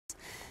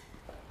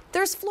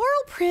There's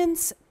floral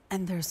prints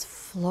and there's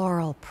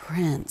floral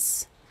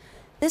prints.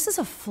 This is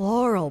a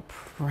floral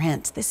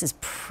print. This is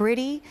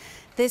pretty.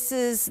 This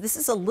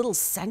is a little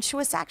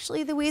sensuous,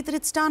 actually, the way that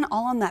it's done,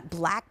 all on that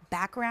black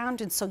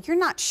background. And so you're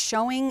not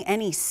showing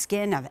any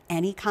skin of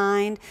any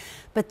kind,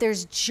 but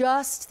there's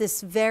just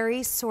this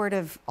very sort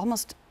of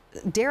almost,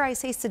 dare I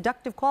say,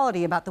 seductive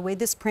quality about the way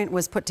this print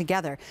was put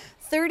together.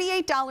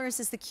 $38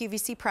 is the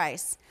QVC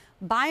price.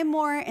 Buy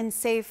more and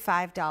save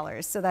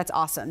 $5. So that's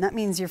awesome. That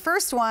means your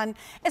first one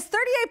is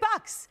 38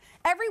 bucks.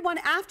 Every one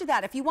after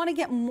that, if you want to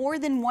get more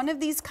than one of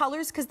these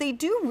colors, because they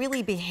do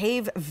really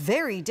behave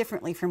very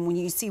differently from when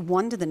you see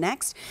one to the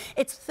next,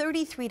 it's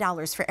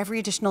 $33 for every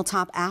additional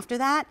top after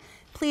that.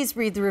 Please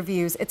read the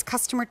reviews. It's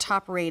customer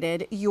top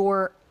rated.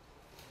 Your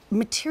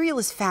material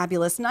is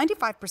fabulous,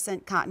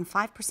 95% cotton,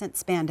 5%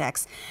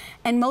 spandex,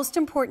 and most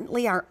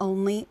importantly, our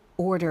only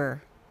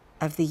order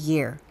of the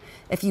year.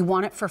 If you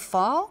want it for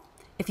fall,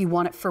 if you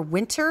want it for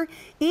winter,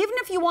 even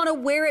if you want to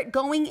wear it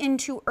going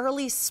into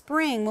early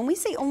spring, when we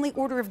say only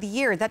order of the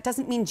year, that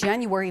doesn't mean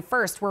January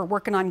 1st, we're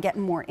working on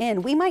getting more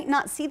in. We might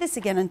not see this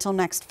again until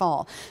next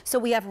fall. So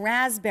we have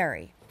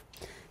raspberry,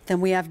 then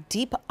we have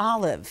deep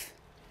olive,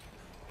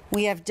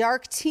 we have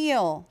dark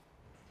teal,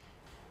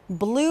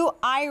 blue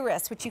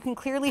iris, which you can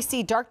clearly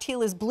see. Dark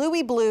teal is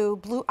bluey blue.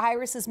 Blue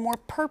iris is more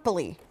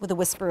purpley with a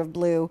whisper of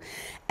blue.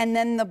 And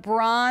then the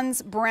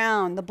bronze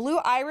brown. The blue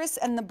iris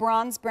and the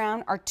bronze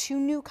brown are two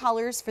new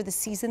colors for the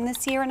season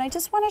this year. And I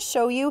just want to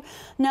show you.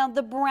 Now,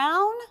 the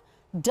brown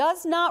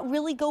does not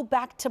really go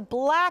back to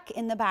black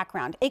in the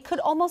background. It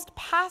could almost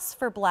pass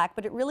for black,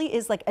 but it really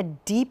is like a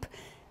deep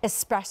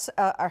espresso,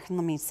 let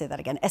me say that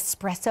again,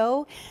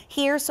 espresso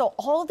here. So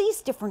all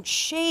these different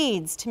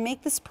shades to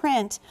make this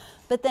print,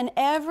 but then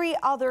every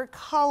other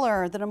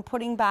color that I'm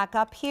putting back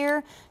up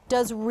here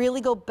does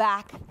really go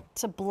back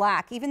to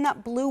black. Even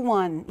that blue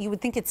one, you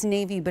would think it's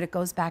navy, but it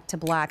goes back to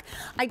black.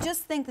 I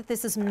just think that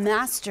this is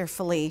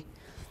masterfully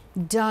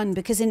done,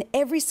 because in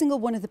every single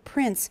one of the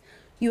prints,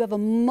 you have a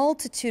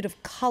multitude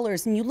of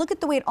colors, and you look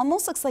at the way it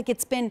almost looks like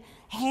it's been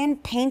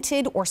hand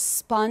painted or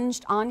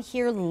sponged on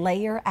here,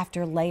 layer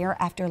after layer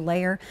after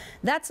layer.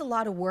 That's a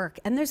lot of work.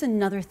 And there's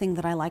another thing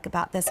that I like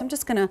about this. I'm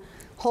just gonna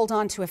hold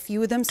on to a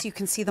few of them so you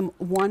can see them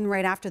one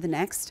right after the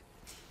next.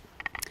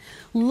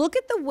 Look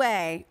at the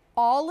way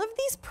all of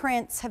these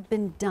prints have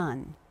been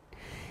done.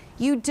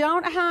 You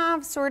don't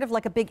have sort of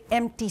like a big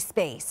empty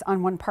space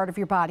on one part of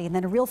your body and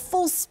then a real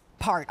full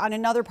part on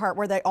another part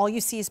where all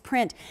you see is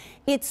print.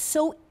 It's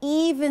so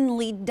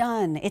evenly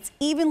done. It's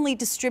evenly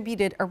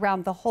distributed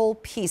around the whole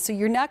piece. So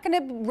you're not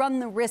going to run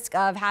the risk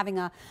of having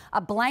a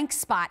blank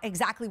spot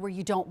exactly where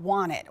you don't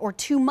want it, or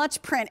too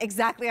much print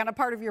exactly on a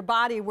part of your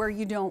body where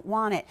you don't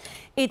want it.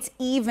 It's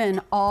even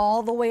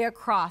all the way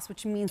across,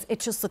 which means it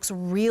just looks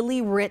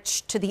really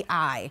rich to the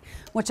eye,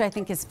 which I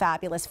think is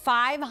fabulous.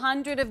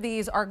 500 of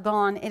these are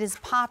gone. It is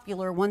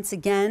popular once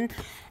again.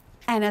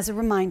 And as a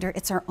reminder,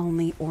 it's our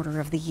only order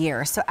of the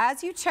year. So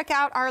as you check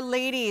out our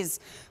ladies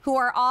who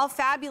are all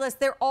fabulous,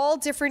 they're all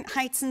different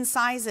heights and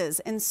sizes.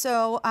 And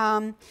so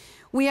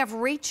we have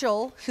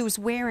Rachel, who's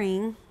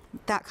wearing,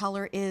 that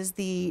color is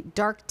the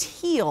dark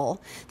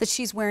teal that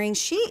she's wearing.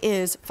 She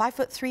is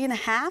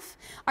 5'3½".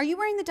 Are you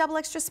wearing the double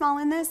extra small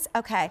in this?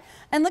 Okay.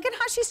 And look at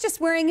how she's just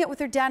wearing it with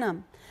her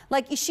denim.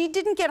 Like, she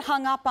didn't get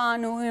hung up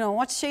on, you know,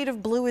 what shade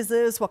of blue is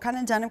this? What kind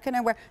of denim can I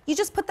wear? You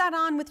just put that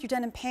on with your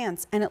denim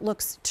pants and it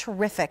looks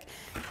terrific.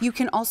 You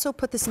can also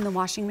put this in the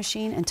washing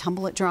machine and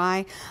tumble it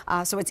dry.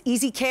 So it's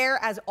easy care,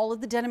 as all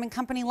of the Denim &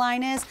 Company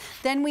line is.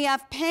 Then we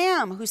have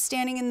Pam, who's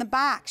standing in the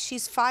back.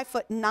 She's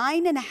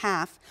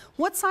 5'9½".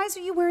 What size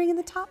are you wearing in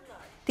the top?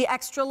 The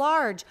extra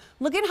large.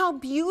 Look at how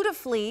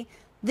beautifully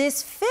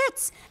this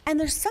fits. And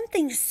there's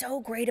something so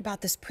great about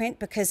this print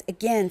because,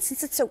 again,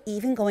 since it's so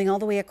even going all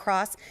the way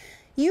across,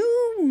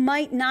 you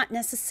might not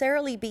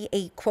necessarily be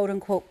a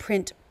quote-unquote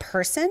print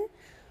person.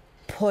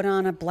 Put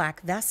on a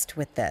black vest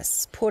with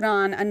this. Put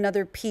on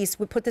another piece.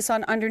 We put this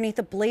on underneath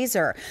a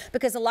blazer,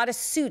 because a lot of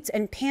suits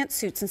and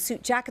pantsuits and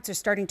suit jackets are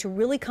starting to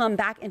really come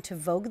back into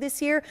vogue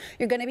this year.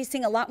 You're going to be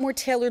seeing a lot more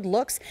tailored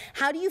looks.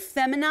 How do you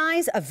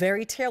feminize a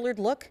very tailored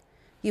look?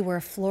 You wear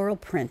a floral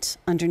print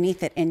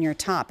underneath it in your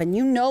top, and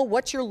you know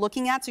what you're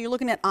looking at. So you're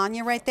looking at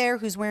Anya right there,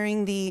 who's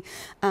wearing the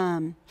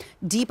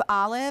deep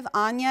olive.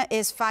 Anya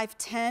is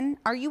 5'10".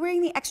 Are you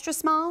wearing the extra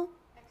small?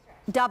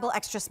 Double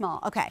extra small.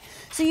 Okay.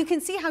 So you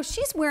can see how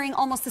she's wearing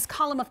almost this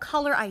column of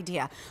color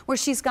idea, where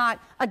she's got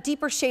a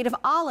deeper shade of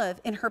olive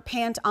in her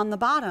pant on the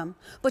bottom,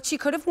 but she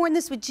could have worn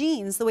this with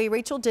jeans the way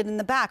Rachel did in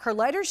the back, her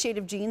lighter shade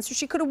of jeans, so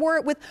she could have wore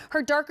it with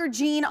her darker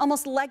jean,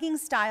 almost legging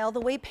style,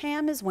 the way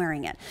Pam is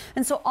wearing it.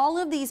 And so all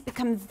of these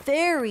become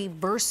very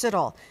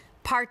versatile.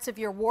 parts of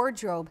your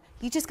wardrobe.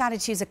 You just got to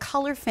choose a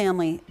color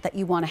family that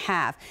you want to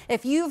have.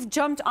 If you've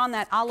jumped on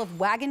that olive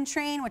wagon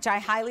train, which I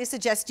highly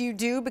suggest you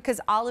do, because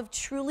olive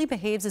truly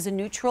behaves as a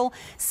neutral,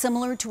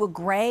 similar to a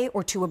gray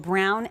or to a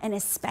brown, and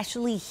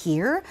especially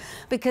here,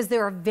 because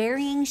there are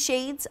varying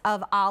shades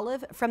of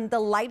olive, from the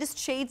lightest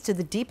shades to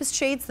the deepest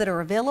shades that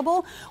are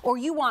available. Or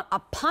you want a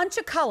punch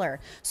of color,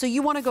 so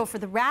you want to go for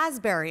the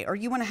raspberry, or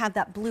you want to have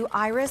that blue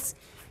iris.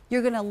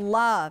 You're gonna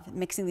love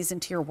mixing these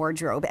into your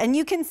wardrobe. And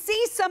you can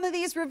see some of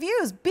these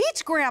reviews.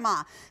 Beach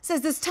Grandma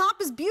says this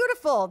top is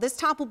beautiful. This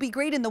top will be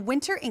great in the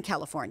winter in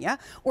California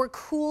or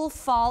cool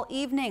fall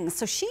evenings.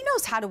 So she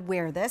knows how to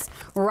wear this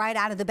right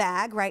out of the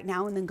bag right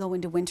now and then go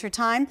into winter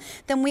time.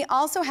 Then we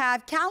also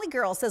have Cali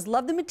Girl says,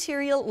 love the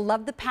material,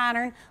 love the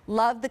pattern,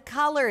 love the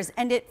colors,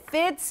 and it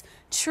fits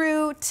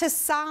true to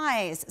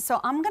size.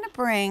 So I'm gonna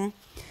bring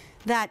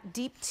that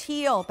deep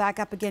teal back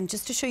up again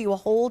just to show you a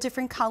whole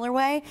different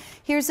colorway.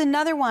 Here's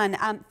another one,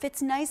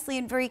 fits nicely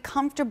and very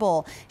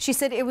comfortable. She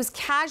said it was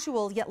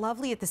casual yet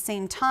lovely at the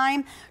same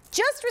time.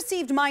 Just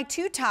received my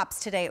 2 tops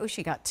today. Oh,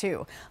 she got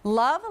 2.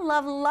 Love,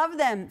 love, love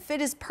them.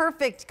 Fit is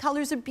perfect,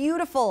 colors are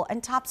beautiful,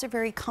 and tops are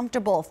very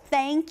comfortable.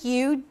 Thank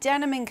you,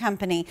 Denim &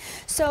 Company.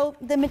 So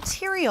the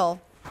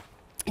material,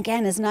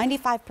 again, is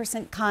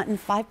 95% cotton,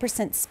 5%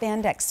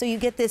 spandex. So you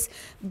get this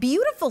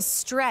beautiful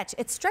stretch.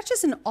 It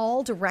stretches in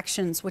all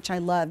directions, which I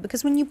love,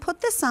 because when you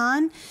put this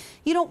on,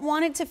 you don't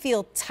want it to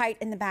feel tight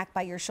in the back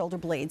by your shoulder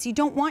blades. You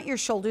don't want your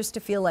shoulders to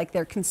feel like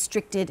they're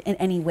constricted in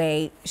any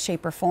way,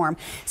 shape, or form.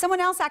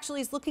 Someone else actually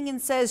is looking and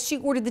says she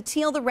ordered the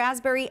teal, the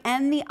raspberry,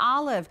 and the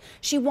olive.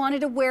 She wanted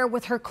to wear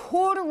with her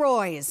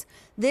corduroys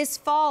this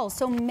fall.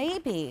 So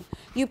maybe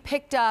you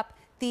picked up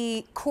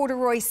the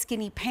corduroy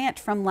skinny pant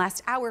from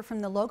last hour from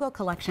the logo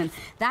collection.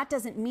 That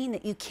doesn't mean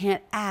that you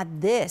can't add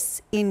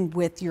this in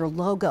with your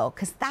logo,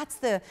 because that's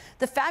the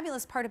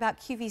fabulous part about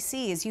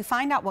QVC is you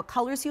find out what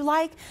colors you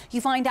like,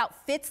 you find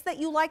out fits that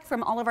you like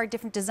from all of our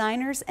different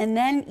designers, and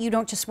then you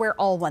don't just wear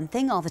all one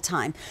thing all the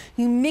time.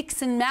 You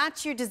mix and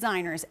match your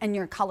designers and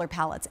your color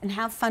palettes and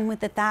have fun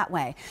with it that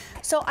way.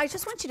 So I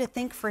just want you to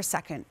think for a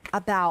second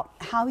about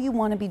how you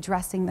want to be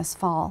dressing this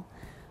fall.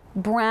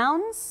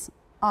 Browns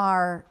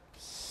are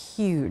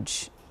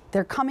huge.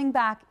 They're coming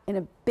back in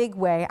a big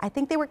way. I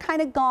think they were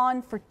kind of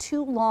gone for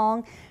too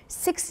long.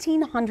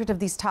 1,600 of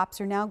these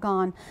tops are now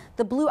gone.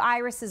 The blue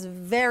iris is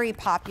very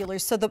popular.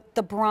 So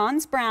the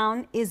bronze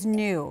brown is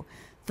new.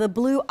 The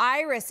blue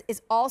iris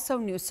is also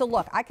new. So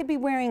look, I could be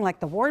wearing like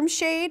the warm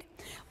shade,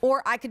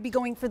 or I could be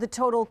going for the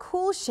total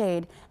cool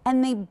shade,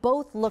 and they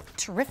both look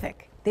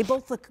terrific. They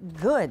both look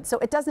good. So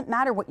it doesn't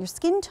matter what your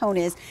skin tone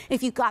is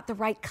if you've got the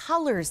right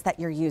colors that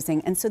you're using.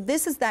 And so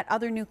this is that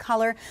other new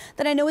color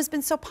that I know has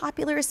been so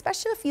popular,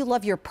 especially if you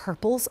love your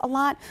purples a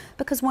lot,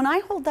 because when I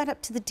hold that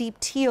up to the deep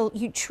teal,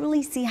 you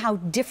truly see how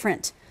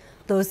different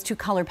those 2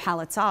 color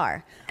palettes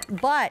are.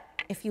 But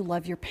if you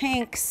love your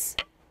pinks,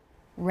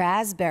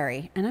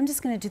 raspberry, and I'm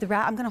just gonna do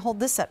I'm gonna hold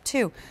this up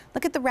too.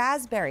 Look at the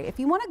raspberry. If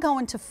you wanna go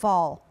into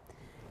fall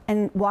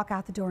and walk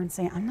out the door and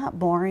say, I'm not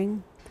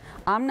boring,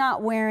 I'm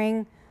not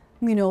wearing,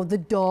 you know, the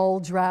dull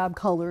drab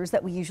colors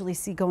that we usually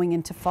see going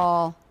into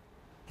fall.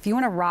 If you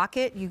want to rock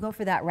it, you go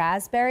for that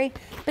raspberry.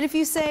 But if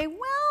you say,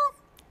 well,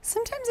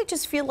 sometimes I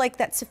just feel like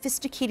that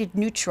sophisticated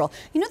neutral.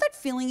 You know that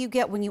feeling you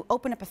get when you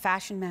open up a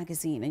fashion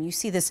magazine and you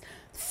see this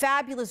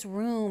fabulous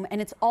room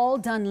and it's all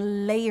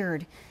done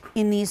layered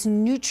in these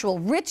neutral,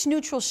 rich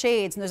neutral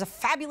shades, and there's a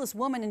fabulous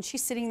woman and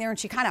she's sitting there and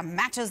she kind of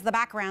matches the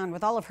background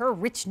with all of her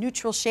rich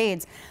neutral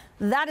shades.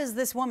 That is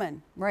this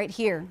woman right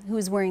here who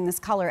is wearing this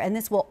color, and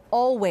this will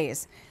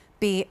always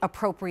be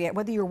appropriate,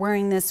 whether you're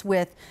wearing this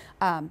with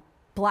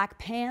black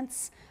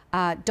pants,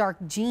 dark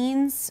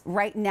jeans.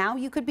 Right now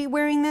you could be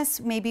wearing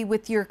this maybe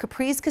with your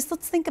capris, because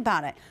let's think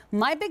about it.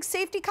 My big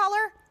safety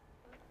color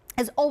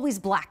is always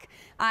black.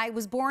 I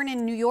was born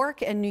in New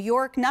York, and New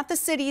York, not the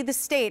city, the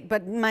state,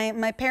 but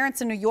my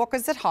parents are New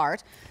Yorkers at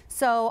heart.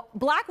 So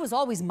black was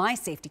always my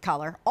safety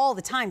color all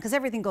the time, because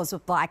everything goes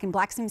with black, and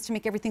black seems to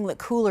make everything look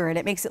cooler and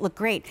it makes it look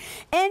great.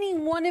 Any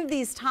one of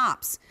these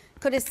tops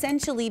could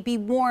essentially be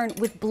worn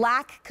with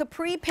black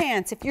capri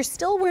pants if you're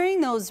still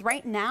wearing those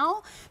right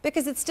now,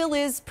 because it still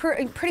is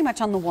pretty much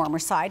on the warmer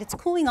side. It's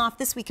cooling off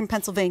this week in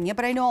Pennsylvania,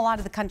 but I know a lot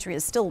of the country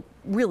is still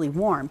really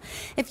warm.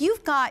 If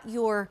you've got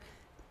your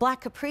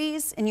black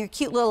capris and your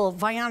cute little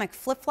Vionic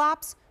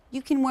flip-flops,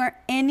 you can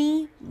wear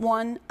any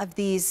one of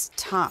these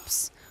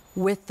tops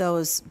with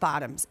those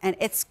bottoms, and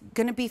it's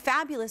gonna be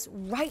fabulous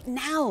right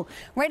now,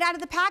 right out of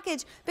the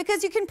package,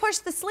 because you can push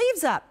the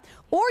sleeves up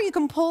or you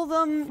can pull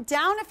them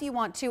down if you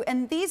want to,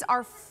 and these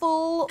are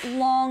full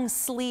long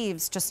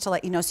sleeves, just to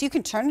let you know. So you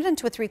can turn it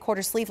into a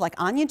 3/4 sleeve like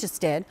Anya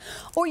just did,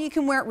 or you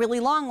can wear it really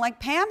long like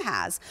Pam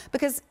has,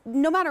 because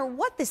no matter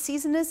what the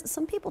season is,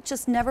 some people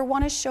just never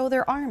want to show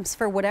their arms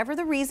for whatever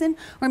the reason,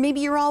 or maybe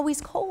you're always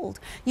cold.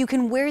 You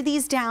can wear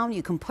these down,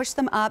 you can push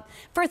them up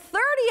for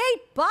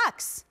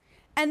 $38.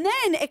 And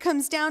then it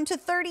comes down to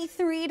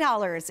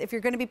 $33 if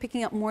you're going to be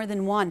picking up more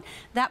than one.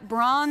 That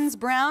bronze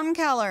brown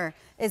color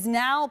is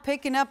now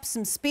picking up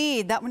some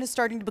speed. That one is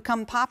starting to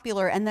become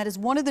popular, and that is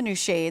one of the new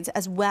shades,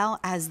 as well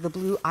as the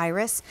blue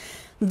iris.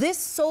 This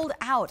sold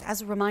out,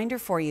 as a reminder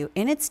for you,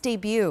 in its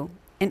debut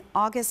in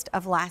August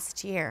of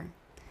last year.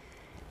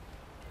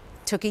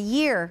 Took a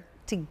year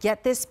to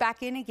get this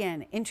back in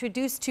again,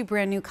 introduced two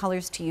brand new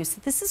colors to you. So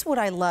this is what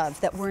I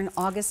love, that we're in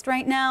August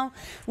right now.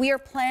 We are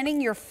planning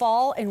your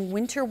fall and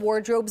winter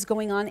wardrobes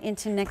going on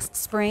into next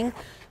spring.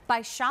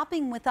 By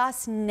shopping with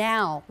us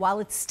now, while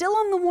it's still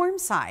on the warm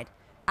side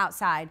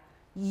outside,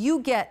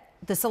 you get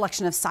the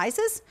selection of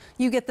sizes,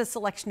 you get the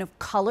selection of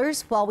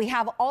colors while we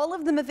have all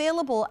of them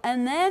available.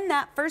 And then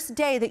that first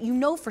day that you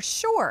know for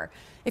sure,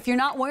 if you're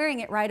not wearing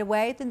it right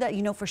away, then that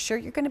you know for sure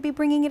you're going to be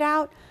bringing it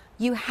out,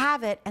 you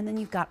have it, and then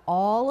you've got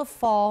all of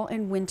fall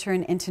and winter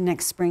and into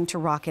next spring to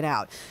rock it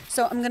out.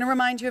 So I'm going to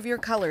remind you of your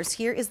colors.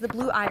 Here is the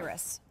blue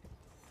iris.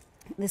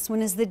 This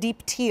one is the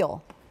deep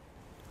teal.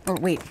 Or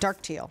wait,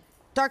 dark teal.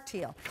 Dark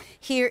teal.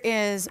 Here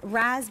is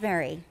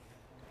raspberry.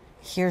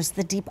 Here's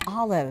the deep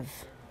olive.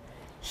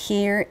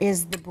 Here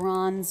is the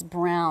bronze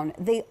brown.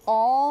 They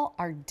all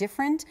are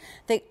different.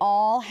 They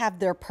all have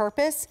their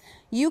purpose.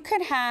 You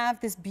could have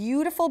this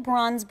beautiful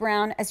bronze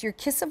brown as your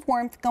kiss of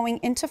warmth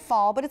going into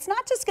fall, but it's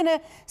not just gonna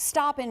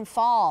stop in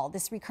fall,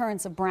 this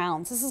recurrence of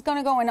browns. This is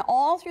gonna go in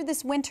all through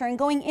this winter and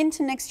going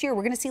into next year.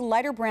 We're gonna see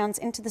lighter browns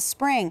into the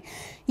spring.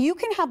 You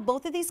can have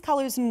both of these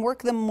colors and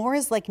work them more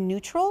as like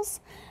neutrals.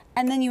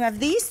 And then you have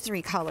these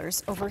three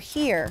colors over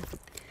here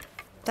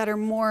that are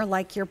more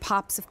like your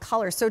pops of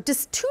color. So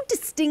just two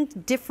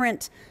distinct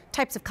different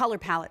types of color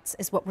palettes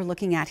is what we're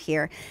looking at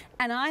here.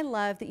 And I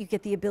love that you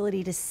get the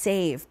ability to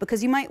save,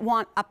 because you might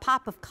want a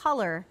pop of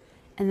color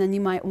and then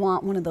you might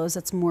want one of those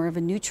that's more of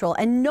a neutral.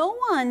 And no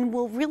one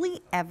will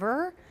really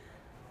ever,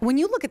 when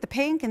you look at the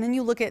pink and then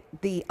you look at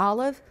the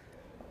olive,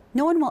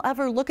 no one will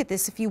ever look at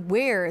this if you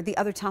wear the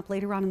other top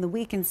later on in the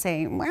week and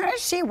say, where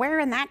is she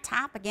wearing that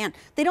top again?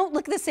 They don't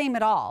look the same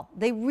at all.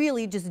 They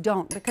really just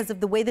don't, because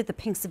of the way that the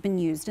pinks have been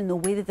used and the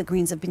way that the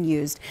greens have been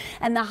used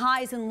and the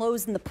highs and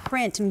lows in the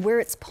print and where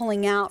it's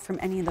pulling out from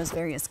any of those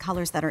various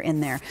colors that are in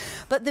there.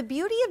 But the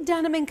beauty of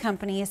Denim &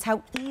 Company is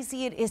how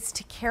easy it is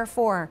to care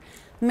for.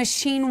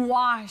 Machine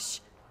wash,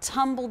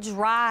 tumble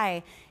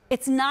dry.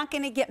 It's not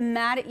going to get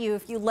mad at you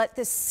if you let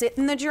this sit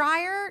in the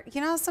dryer.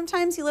 You know,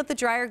 sometimes you let the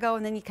dryer go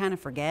and then you kind of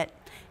forget.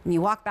 And you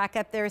walk back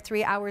up there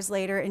 3 hours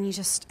later and you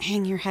just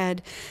hang your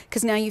head,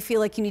 because now you feel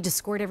like you need to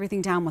squirt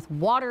everything down with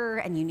water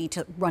and you need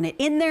to run it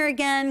in there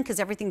again because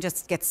everything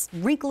just gets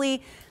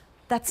wrinkly.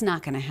 That's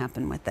not going to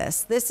happen with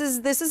this. This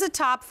is a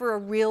top for a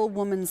real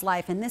woman's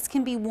life, and this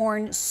can be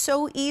worn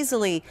so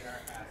easily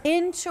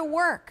into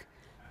work.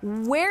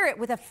 Wear it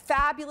with a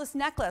fabulous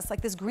necklace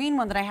like this green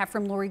one that I have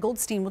from Lori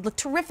Goldstein would look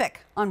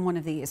terrific on one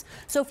of these.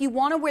 So if you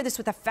want to wear this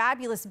with a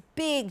fabulous,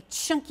 big,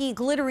 chunky,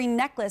 glittery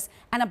necklace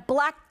and a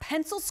black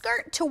pencil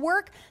skirt to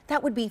work,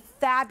 that would be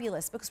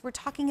fabulous, because we're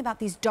talking about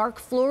these dark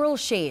floral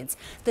shades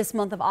this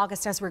month of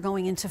August as we're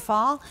going into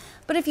fall.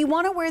 But if you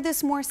want to wear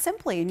this more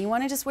simply and you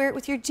want to just wear it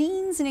with your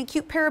jeans and a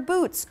cute pair of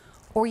boots,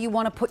 or you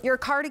want to put your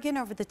cardigan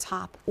over the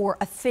top or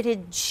a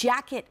fitted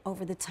jacket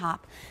over the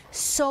top.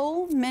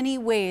 So many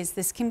ways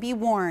this can be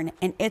worn,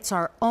 and it's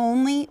our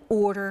only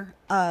order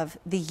of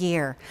the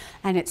year.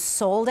 And it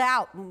sold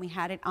out when we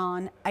had it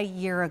on a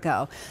year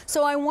ago.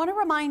 So I want to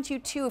remind you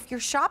too, if you're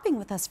shopping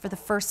with us for the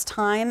first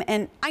time,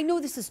 and I know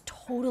this is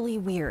totally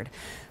weird,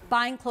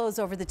 buying clothes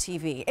over the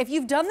TV. If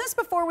you've done this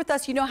before with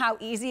us, you know how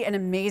easy and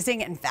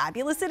amazing and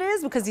fabulous it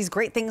is, because these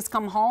great things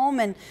come home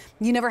and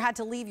you never had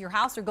to leave your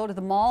house or go to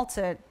the mall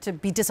to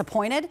be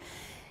disappointed.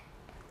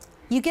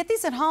 You get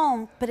these at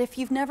home, but if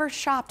you've never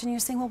shopped and you're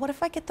saying, well, what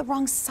if I get the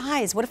wrong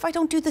size? What if I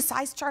don't do the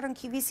size chart on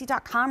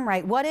QVC.com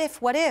right? What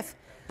if?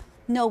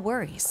 No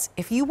worries.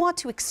 If you want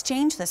to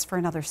exchange this for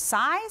another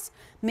size,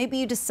 maybe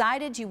you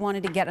decided you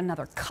wanted to get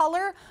another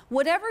color,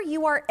 whatever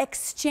you are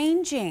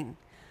exchanging,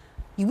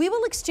 we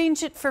will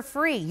exchange it for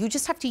free. You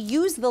just have to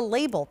use the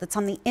label that's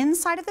on the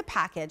inside of the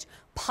package,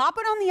 pop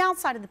it on the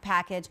outside of the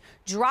package,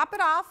 drop it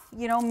off,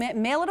 you know,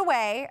 mail it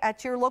away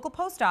at your local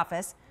post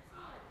office,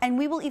 and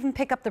we will even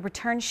pick up the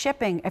return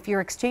shipping if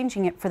you're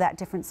exchanging it for that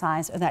different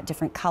size or that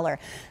different color.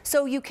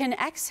 So you can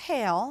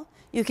exhale,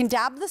 you can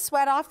dab the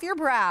sweat off your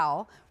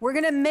brow. We're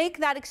gonna make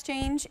that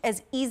exchange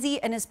as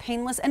easy and as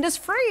painless and as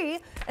free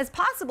as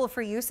possible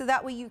for you, so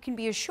that way you can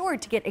be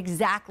assured to get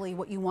exactly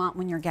what you want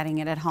when you're getting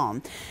it at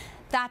home.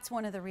 That's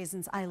one of the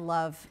reasons I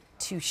love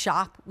to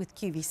shop with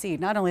QVC.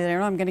 Not only that I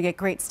know I'm gonna get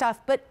great stuff,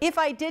 but if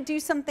I did do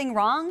something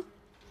wrong,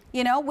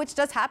 you know, which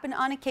does happen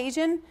on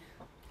occasion,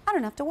 I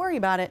don't have to worry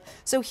about it.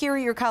 So here are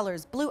your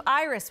colors. Blue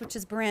iris, which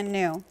is brand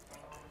new.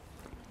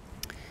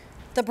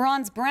 The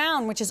bronze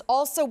brown, which is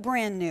also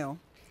brand new.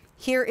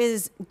 Here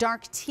is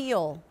dark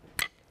teal.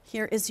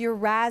 Here is your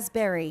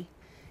raspberry.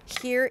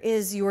 Here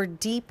is your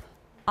deep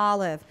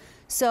olive.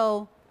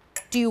 So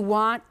do you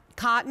want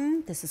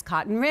cotton. This is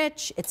cotton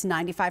rich. It's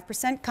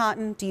 95%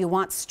 cotton. Do you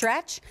want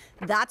stretch?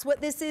 That's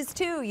what this is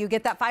too. You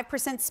get that 5%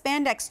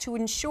 spandex to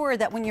ensure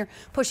that when you're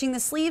pushing the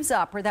sleeves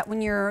up, or that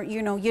when you're,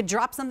 you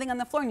drop something on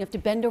the floor and you have to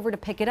bend over to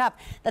pick it up,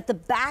 that the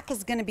back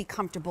is going to be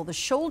comfortable. The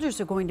shoulders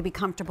are going to be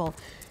comfortable.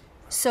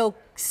 So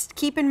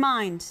keep in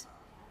mind,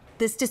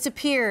 this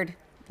disappeared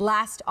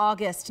last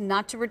August,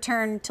 not to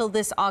return till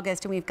this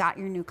August, and we've got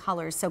your new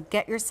colors. So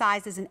get your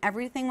sizes and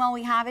everything while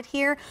we have it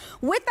here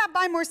with that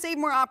buy more, save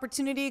more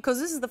opportunity, because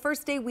this is the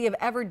first day we have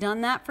ever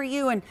done that for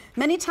you, and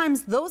many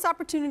times those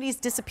opportunities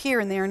disappear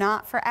and they are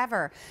not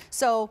forever.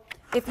 So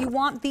if you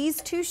want these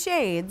two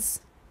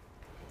shades,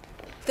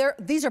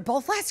 these are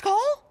both last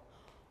call?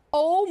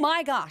 Oh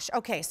my gosh.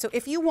 Okay, so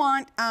if you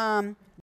want